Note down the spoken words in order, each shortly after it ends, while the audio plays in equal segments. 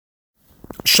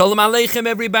Shalom Aleichem,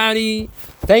 everybody.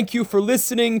 Thank you for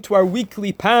listening to our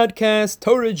weekly podcast,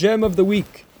 Torah Gem of the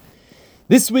Week.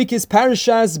 This week is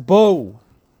Parashas Bo.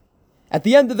 At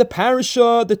the end of the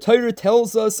parasha, the Torah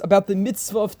tells us about the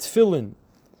mitzvah of tefillin.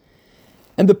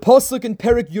 And the pasuk in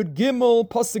Perek Yud Gimel,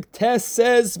 pasuk Tes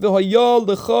says, "V'haya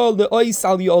lecha le'ois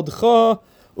al yodcha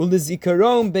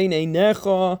u'lezikaron bein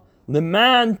einecha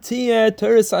leman tiyeh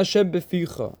teres Hashem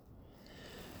beficha."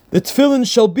 The tefillin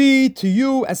shall be to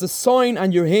you as a sign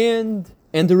on your hand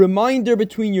and a reminder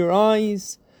between your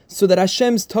eyes, so that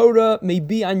Hashem's Torah may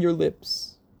be on your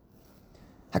lips.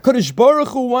 HaKadosh Baruch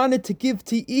Hu wanted to give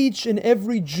to each and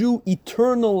every Jew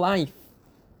eternal life.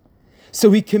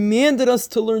 So He commanded us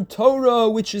to learn Torah,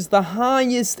 which is the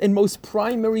highest and most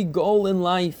primary goal in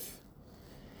life.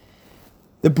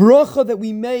 The bracha that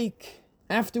we make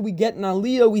after we get an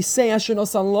aliyah, we say, Asher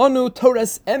nosan lanu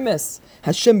Torahs emes.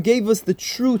 Hashem gave us the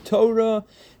true Torah.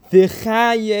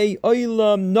 V'chayei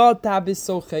olam nata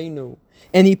b'sochenu.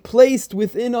 And He placed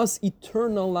within us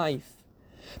eternal life.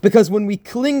 Because when we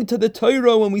cling to the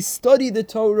Torah, when we study the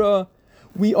Torah,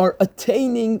 we are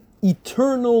attaining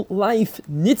eternal life,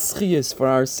 nitzchias, for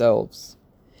ourselves.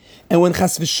 And when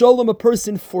chas v'sholom, a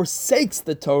person forsakes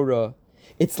the Torah,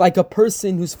 it's like a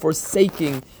person who's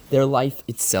forsaking their life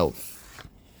itself.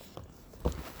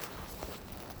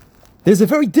 There's a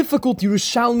very difficult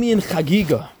Yerushalmi in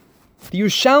Chagiga. The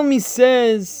Yerushalmi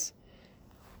says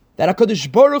that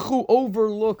HaKadosh Baruch Hu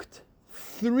overlooked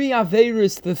three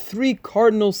Averis, the three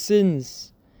cardinal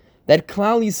sins that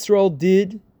Klal Yisrael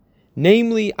did,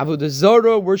 namely Avodah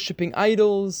Zarah, worshipping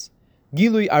idols,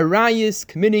 Gilui Arayis,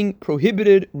 committing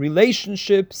prohibited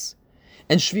relationships,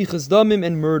 and Shvichas Damim,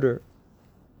 and murder.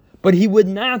 But He would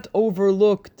not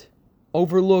overlook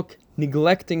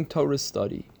neglecting Torah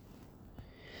study.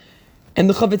 And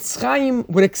the Chavetz Chaim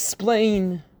would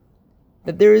explain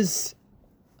that there is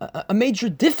a major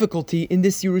difficulty in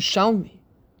this Yerushalmi.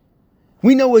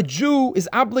 We know a Jew is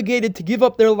obligated to give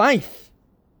up their life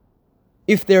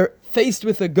if they're faced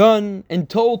with a gun and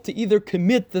told to either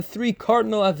commit the three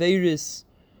cardinal Averis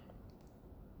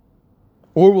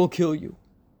or we'll kill you.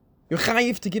 You're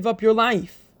chayiv to give up your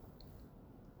life.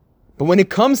 But when it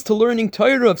comes to learning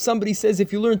Torah, if somebody says,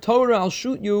 if you learn Torah, I'll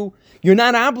shoot you, you're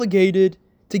not obligated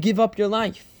to give up your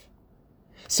life.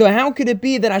 So how could it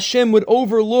be that Hashem would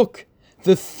overlook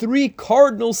the three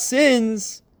cardinal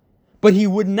sins, but He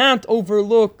would not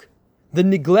overlook the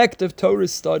neglect of Torah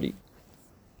study?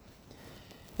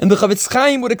 And the Chavetz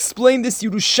Chaim would explain this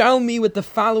Yerushalmi with the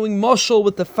following mashal,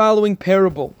 with the following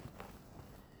parable.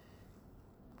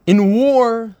 In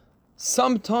war,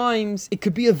 sometimes it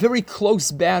could be a very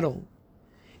close battle,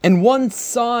 and one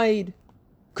side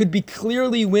could be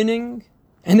clearly winning,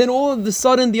 and then all of a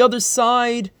sudden the other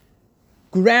side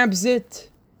grabs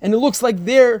it, and it looks like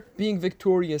they're being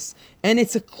victorious. And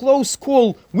it's a close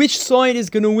call. Which side is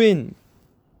going to win?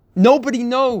 Nobody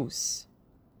knows.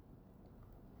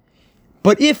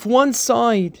 But if one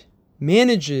side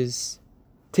manages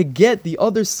to get the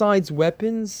other side's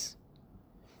weapons,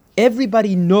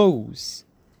 everybody knows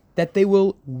that they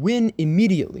will win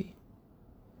immediately.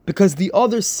 Because the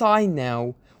other side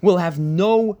now will have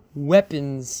no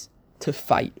weapons to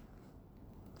fight.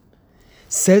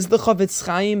 Says the Chavetz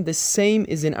Chaim, the same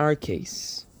is in our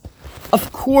case.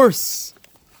 Of course,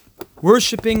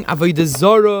 worshipping Avodah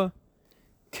Zarah,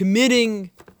 committing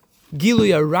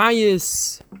Gilui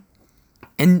Arayis,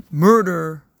 and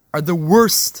murder are the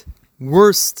worst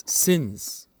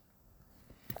sins.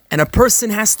 And a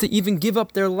person has to even give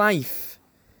up their life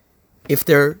if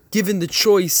they're given the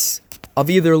choice of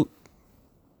either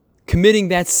committing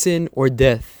that sin or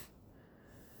death.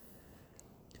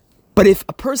 But if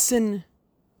a person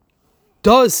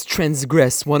does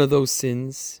transgress one of those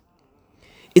sins,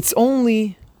 it's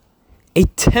only a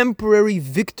temporary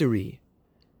victory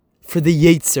for the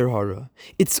Yetzer Hara.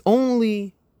 It's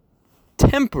only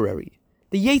temporary.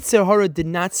 The Yetzer Hara did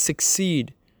not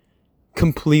succeed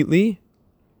completely.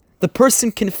 The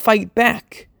person can fight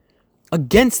back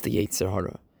against the Yetzer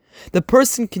Hara. The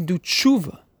person can do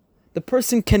tshuva. The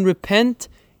person can repent,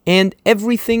 and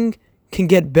everything can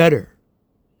get better.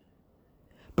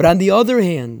 But on the other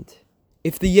hand,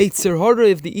 if the Yetzer Hara,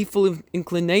 if the evil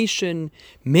inclination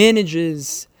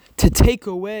manages to take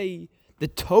away the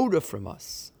Torah from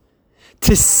us,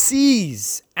 to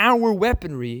seize our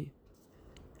weaponry,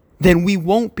 then we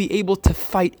won't be able to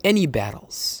fight any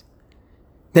battles.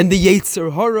 Then the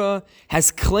Yetzer Hara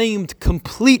has claimed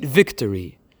complete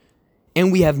victory,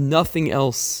 and we have nothing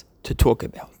else to talk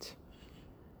about.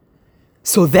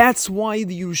 So that's why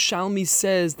the Yerushalmi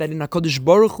says that in HaKadosh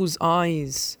Baruch Hu's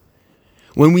eyes,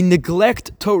 when we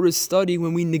neglect Torah study,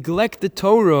 when we neglect the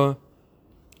Torah,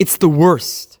 it's the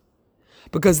worst.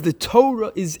 Because the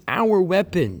Torah is our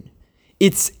weapon.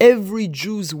 It's every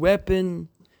Jew's weapon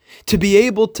to be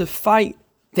able to fight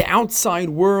the outside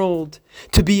world,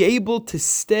 to be able to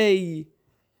stay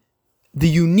the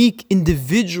unique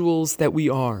individuals that we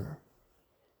are.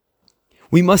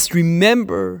 We must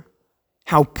remember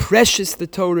how precious the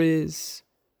Torah is.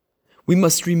 We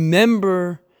must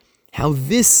remember how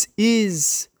this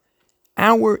is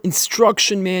our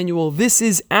instruction manual. This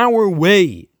is our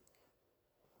way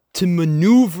to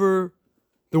maneuver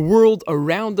the world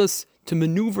around us, to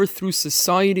maneuver through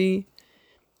society.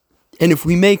 And if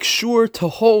we make sure to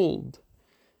hold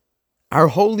our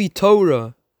holy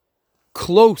Torah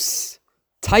close,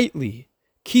 tightly,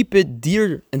 keep it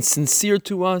dear and sincere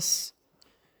to us,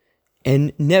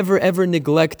 and never ever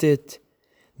neglect it,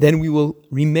 then we will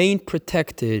remain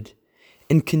protected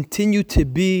and continue to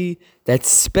be that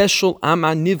special Am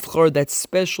HaNivchar, that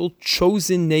special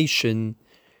chosen nation,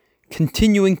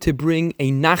 continuing to bring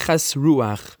a nachas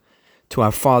ruach to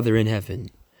our Father in heaven.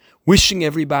 Wishing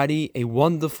everybody a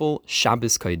wonderful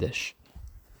Shabbos Kodesh.